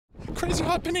Crazy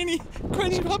hot panini!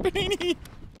 Crazy hot panini!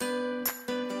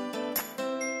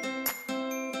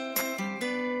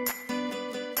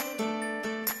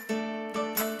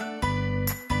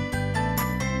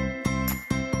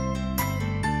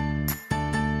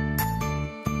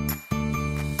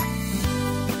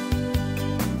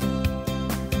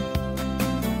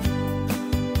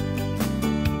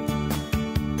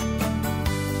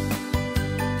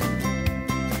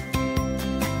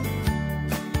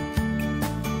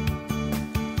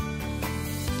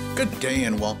 Good day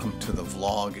and welcome to the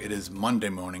vlog. It is Monday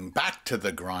morning, back to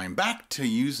the grind, back to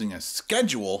using a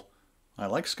schedule. I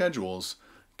like schedules.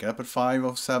 Get up at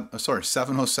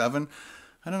 7:07.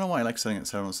 I don't know why I like setting it at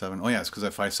 7:07. Oh yeah, it's because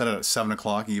if I set it at 7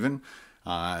 o'clock even,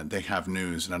 they have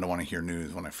news and I don't want to hear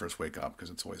news when I first wake up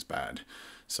because it's always bad.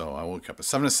 So I woke up at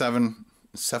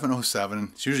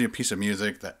 7:07. It's usually a piece of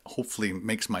music that hopefully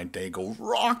makes my day go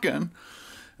rockin'.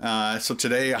 So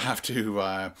today I have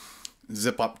to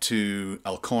zip up to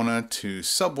Alcona to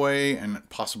Subway and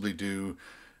possibly do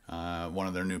one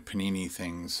of their new Panini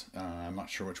things. I'm not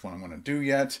sure which one I'm going to do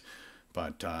yet,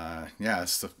 but yeah,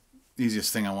 it's the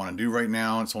easiest thing I want to do right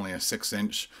now. It's only a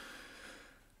 6-inch.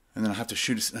 And then I have to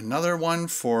shoot another one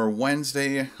for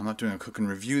Wednesday. I'm not doing a cooking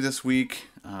review this week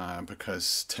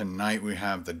because tonight we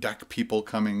have the deck people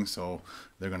coming, so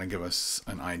they're going to give us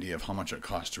an idea of how much it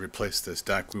costs to replace this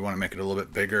deck. We want to make it a little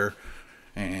bit bigger.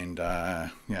 And yeah,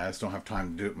 I just don't have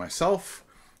time to do it myself.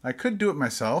 I could do it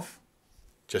myself,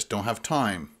 just don't have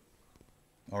time.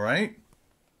 All right?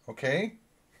 Okay?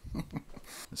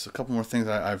 There's a couple more things.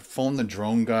 I've phoned the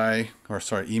drone guy, or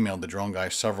sorry, emailed the drone guy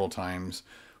several times,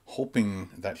 hoping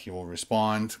that he will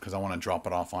respond because I want to drop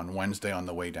it off on Wednesday on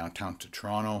the way downtown to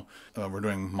Toronto. We're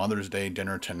doing Mother's Day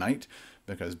dinner tonight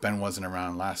because Ben wasn't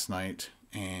around last night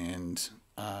and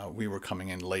we were coming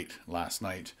in late last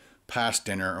night. Past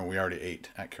dinner, and we already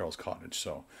ate at Carol's cottage,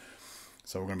 so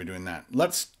we're gonna be doing that.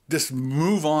 Let's just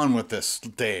move on with this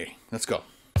day. Let's go.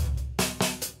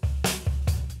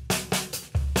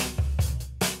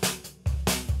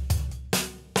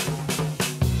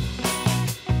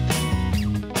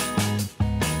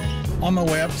 On my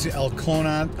way up to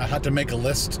Alcona, I had to make a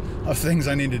list of things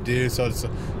I need to do. So it's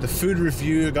the food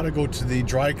review, got to go to the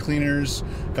dry cleaners,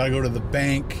 got to go to the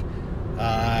bank,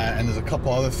 and there's a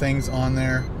couple other things on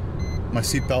there. My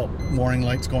seatbelt warning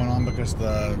light's going on because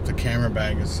the camera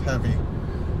bag is heavy.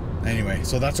 Anyway,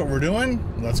 so that's what we're doing.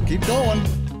 Let's keep going.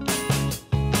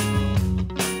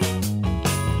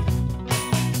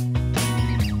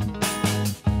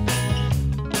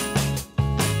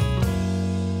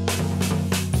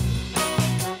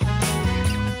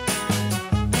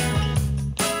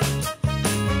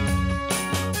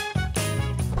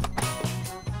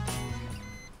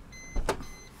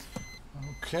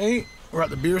 Okay. We're at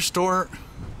the beer store.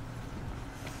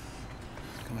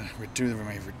 Gonna do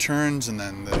my returns, and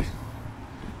then the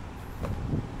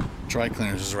dry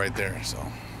cleaners is right there. So,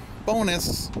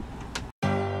 bonus.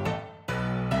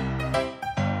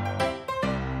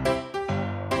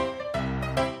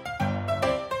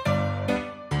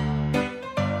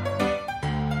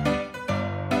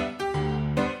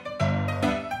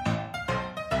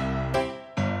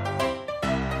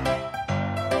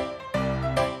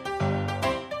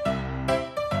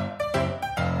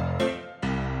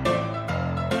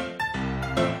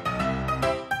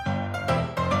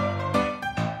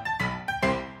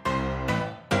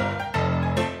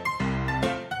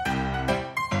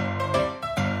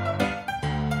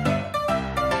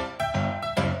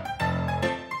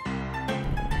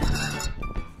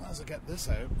 Get this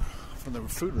out for the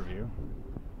food review.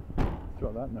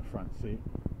 Throw that in the front seat.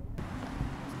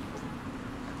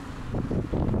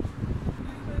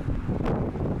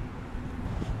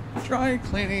 Dry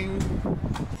cleaning.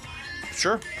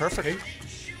 Sure, perfect. Okay.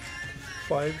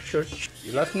 5 shirts.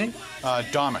 Your last name?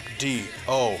 Domik.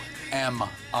 D-O-M-I-K.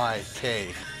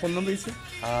 Phone number is it?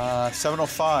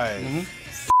 705.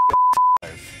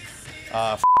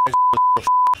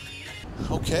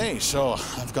 Okay, so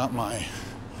I've got my.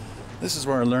 This is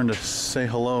where I learned to say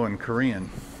hello in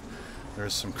Korean.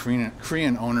 There's some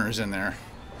Korean owners in there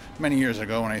many years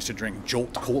ago when I used to drink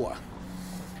Jolt Cola.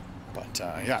 But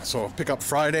yeah, so pick up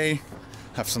Friday,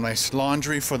 have some nice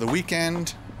laundry for the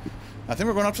weekend. I think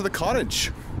we're going up to the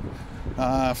cottage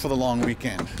for the long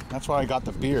weekend. That's why I got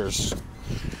the beers.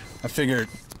 I figured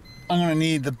I'm gonna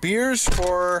need the beers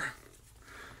for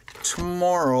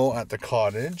tomorrow at the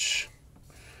cottage.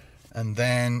 And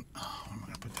then, oh, I'm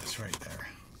gonna put this right there,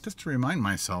 just to remind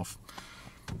myself.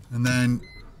 And then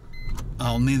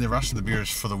I'll need the rest of the beers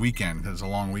for the weekend because it's a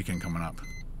long weekend coming up.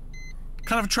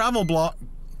 Kind of a travel vlog,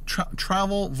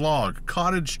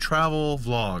 cottage travel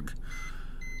vlog,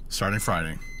 starting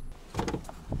Friday.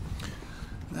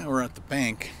 Now we're at the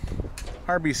bank,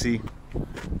 RBC,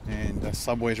 and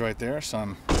Subway's right there, so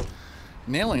I'm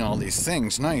nailing all these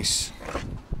things. Nice.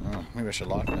 Oh, maybe I should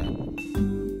lock that.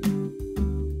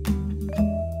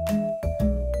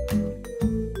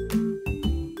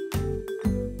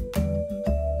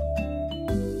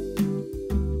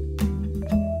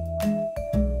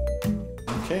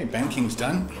 Okay, banking's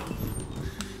done.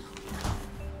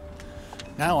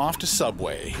 Now off to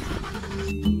Subway.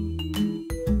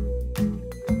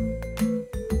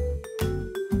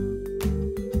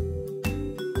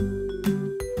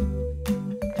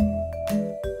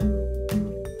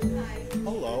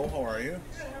 Hello, how are you?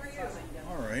 Good, how are you?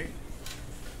 All right.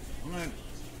 I'm gonna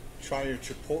try your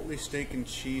Chipotle steak and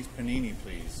cheese panini,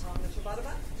 please. On the ciabatta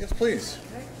bun? Yes, please.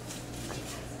 Okay.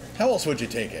 How else would you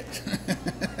take it?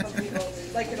 Some people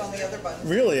like it on the other buns.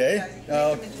 Really, eh?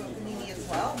 Yeah, you can make them into a panini as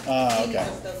well. Okay. Panini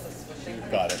just does the squishing.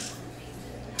 Got it.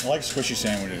 I like squishy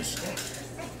sandwiches.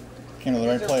 Came to the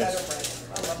right They're place.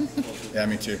 better bread. I love them. Yeah,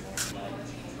 me too.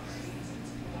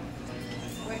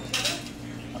 White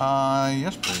cheddar?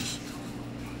 Yes, please.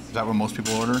 Is that what most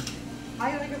people order?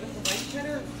 I like it with the white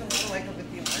cheddar. Some people like it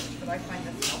with the orange, but I find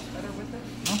it smells better with it.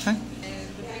 Okay. And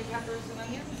the green peppers and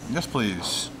onions. Yes,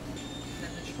 please. And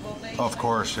then the chipotle. Oh, of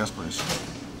course. Yes, please.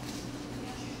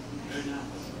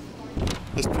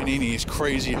 This panini is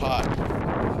crazy hot.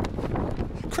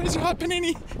 Crazy hot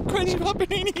panini. Crazy hot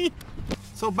panini.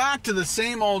 So back to the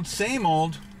same old, same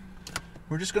old.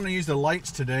 We're just going to use the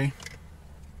lights today.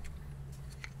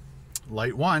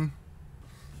 Light 1.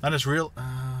 That is real.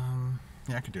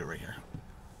 Yeah, I can do it right here.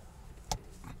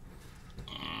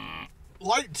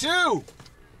 Light 2.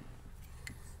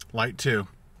 Light 2.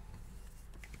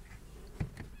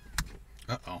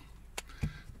 Uh-oh.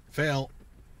 Fail.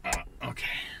 Okay.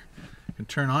 I can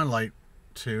turn on light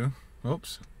 2.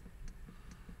 Oops.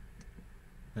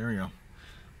 There we go.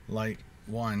 Light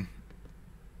 1.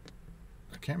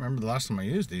 I can't remember the last time I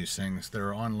used these things.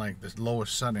 They're on like the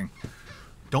lowest setting.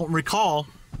 Don't recall.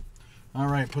 All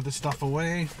right, put this stuff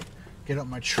away. Get up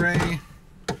my tray.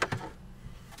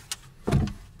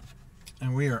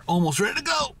 And we are almost ready to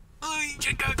go.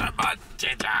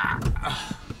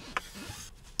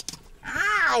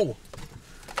 Ow!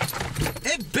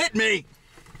 It bit me!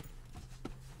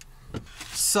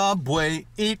 Subway,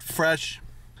 eat fresh.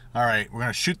 All right, we're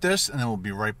gonna shoot this and then we'll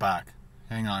be right back.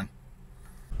 Hang on.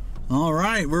 All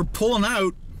right, we're pulling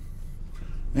out.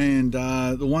 And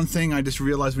the one thing I just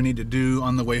realized we need to do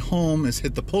on the way home is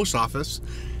hit the post office.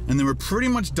 And then we're pretty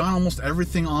much done almost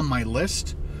everything on my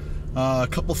list. A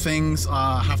couple things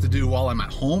I have to do while I'm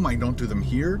at home. I don't do them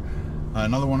here.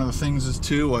 Another one of the things is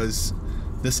too was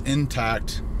this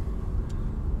intact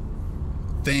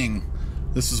thing.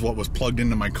 This is what was plugged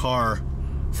into my car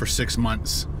for 6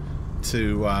 months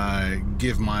to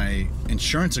give my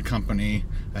insurance company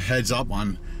a heads up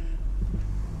on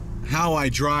how I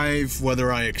drive,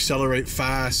 whether I accelerate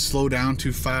fast, slow down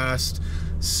too fast,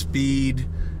 speed.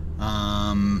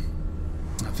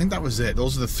 I think that was it.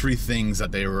 Those are the 3 things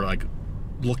that they were like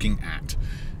looking at.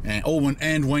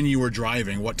 And when you were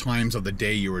driving, what times of the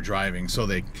day you were driving. So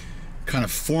they kind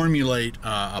of formulate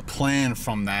a plan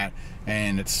from that,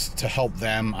 and it's to help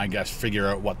them, I guess, figure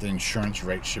out what the insurance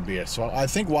rate should be. So I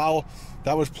think while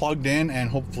that was plugged in, and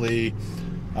hopefully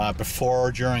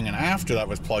before, during, and after that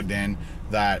was plugged in,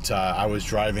 that I was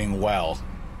driving well.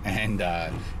 And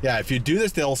yeah, if you do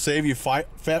this, they'll save you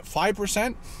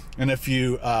 5%. And if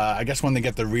you, I guess when they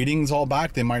get the readings all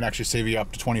back, they might actually save you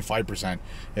up to 25%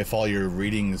 if all your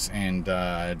readings and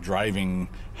driving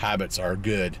habits are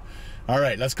good. All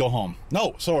right, let's go home.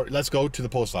 No, sorry, let's go to the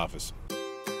post office.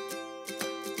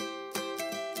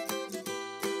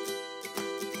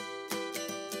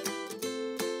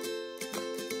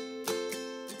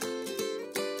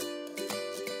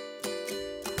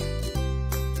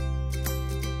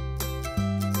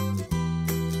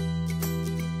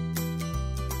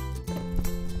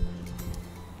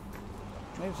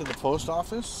 Made it to the post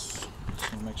office.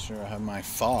 Just make sure I have my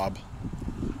fob.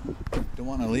 Don't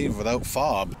want to leave without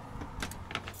fob.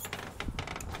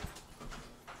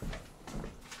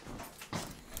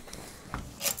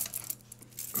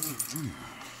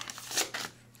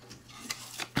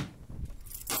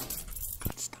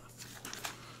 Good stuff.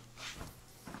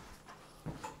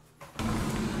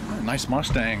 Oh, nice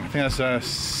Mustang. I think that's a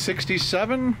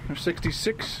 67 or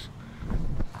 66.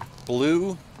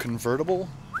 Blue convertible.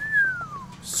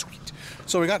 Sweet.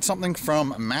 So we got something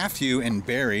from Matthew in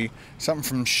Barrie, something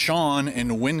from Sean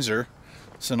in Windsor.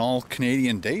 It's an all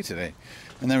Canadian day today.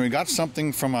 And then we got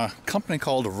something from a company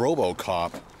called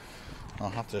RoboCop.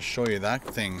 I'll have to show you that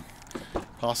thing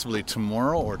possibly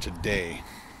tomorrow or today.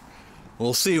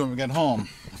 We'll see when we get home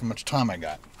how much time I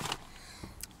got.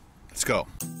 Let's go.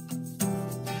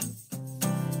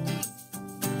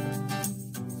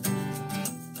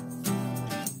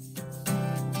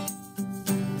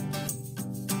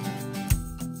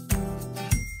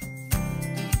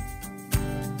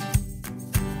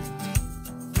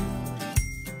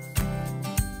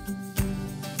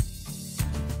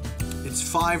 It's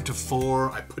 5 to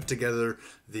 4. I put together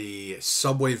the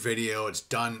Subway video. It's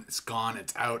done. It's gone.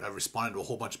 It's out. I responded to a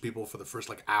whole bunch of people for the first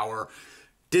like hour.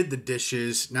 Did the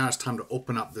dishes. Now it's time to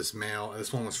open up this mail.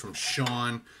 This one was from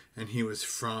Sean, and he was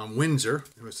from Windsor.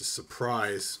 It was a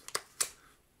surprise.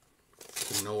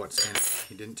 Didn't know what's in it.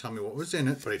 He didn't tell me what was in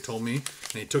it, but he told me,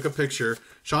 and he took a picture.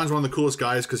 Sean's one of the coolest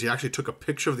guys because he actually took a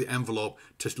picture of the envelope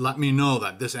to let me know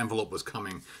that this envelope was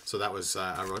coming. So that was,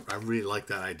 I really like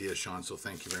that idea, Sean, so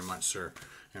thank you very much, sir.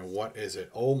 And what is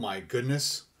it? Oh my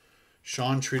goodness.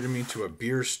 Sean treated me to a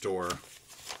beer store.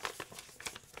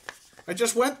 I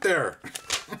just went there.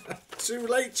 Too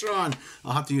late, Sean.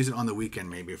 I'll have to use it on the weekend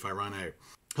maybe if I run out.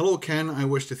 Hello, Ken. I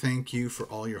wish to thank you for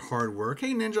all your hard work.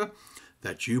 Hey, Ninja.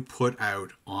 That you put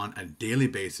out on a daily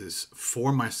basis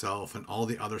for myself and all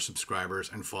the other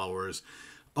subscribers and followers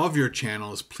of your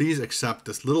channels. Please accept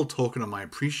this little token of my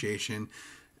appreciation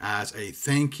as a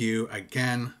thank you.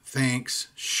 Again, thanks,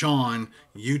 Sean,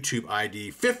 YouTube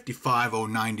ID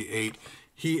 55098.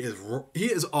 He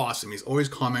is awesome. He's always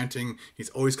commenting. He's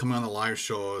always coming on the live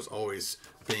shows, always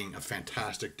being a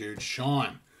fantastic dude.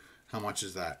 Sean, how much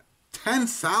is that?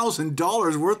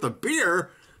 $10,000 worth of beer?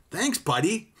 Thanks,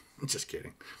 buddy. Just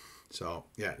kidding. So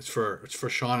yeah, it's for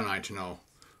Sean and I to know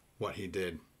what he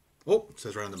did. Oh, it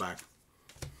says right on the back.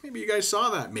 Maybe you guys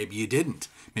saw that. Maybe you didn't.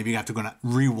 Maybe you have to go and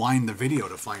rewind the video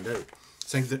to find out.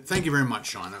 Thank you very much,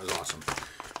 Sean. That was awesome.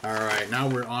 All right, now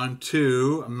we're on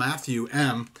to Matthew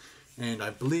M. And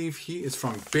I believe he is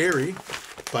from Barrie,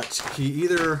 but he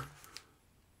either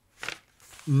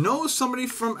knows somebody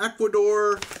from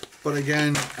Ecuador, but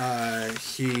again,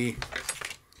 he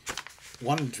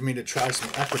wanted me to try some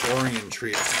Ecuadorian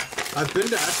treats. I've been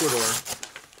to Ecuador,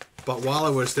 but while I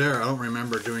was there, I don't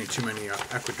remember doing too many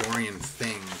Ecuadorian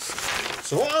things.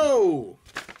 So, whoa!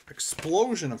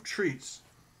 Explosion of treats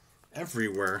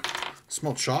everywhere.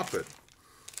 Smell chocolate.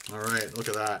 All right, look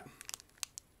at that.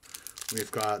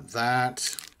 We've got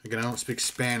that. Again, I don't speak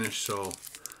Spanish, so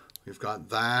we've got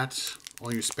that.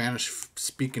 All you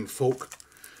Spanish-speaking folk.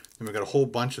 Then we've got a whole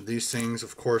bunch of these things,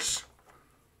 of course.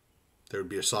 There would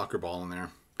be a soccer ball in there.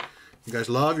 You guys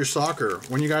love your soccer.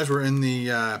 When you guys were in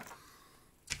the, I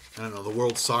don't know, the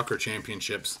World Soccer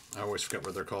Championships, I always forget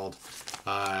what they're called.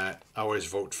 I always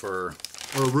vote for,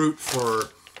 or root for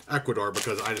Ecuador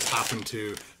because I just happened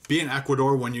to be in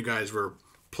Ecuador when you guys were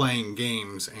playing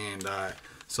games, and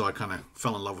so I kind of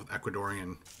fell in love with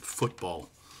Ecuadorian football.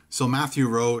 So Matthew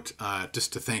wrote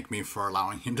just to thank me for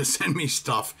allowing him to send me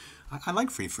stuff. I like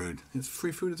free food.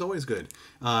 Free food is always good.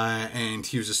 And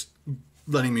he was just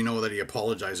letting me know that he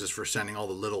apologizes for sending all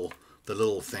the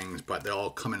little things, but they all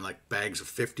come in like bags of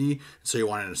 50. So he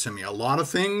wanted to send me a lot of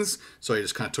things. So he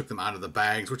just kind of took them out of the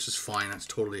bags, which is fine. That's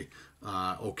totally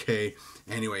okay.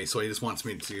 Anyway, so he just wants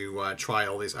me to try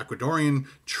all these Ecuadorian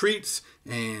treats,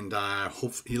 and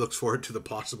hope he looks forward to the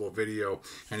possible video.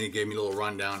 And he gave me a little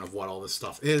rundown of what all this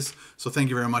stuff is. So thank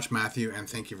you very much, Matthew, and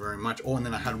thank you very much. Oh, and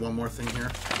then I had one more thing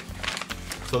here.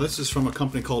 So this is from a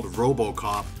company called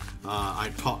RoboCop.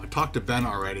 I talked to Ben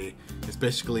already. It's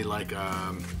basically like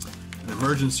an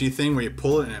emergency thing where you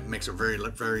pull it and it makes a very,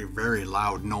 very, very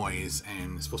loud noise,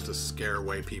 and it's supposed to scare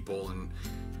away people and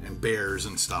bears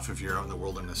and stuff if you're out in the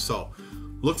wilderness. So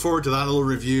look forward to that little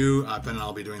review. Ben and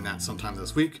I'll be doing that sometime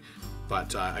this week.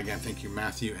 But again, thank you,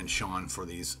 Matthew and Sean, for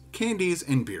these candies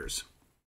and beers.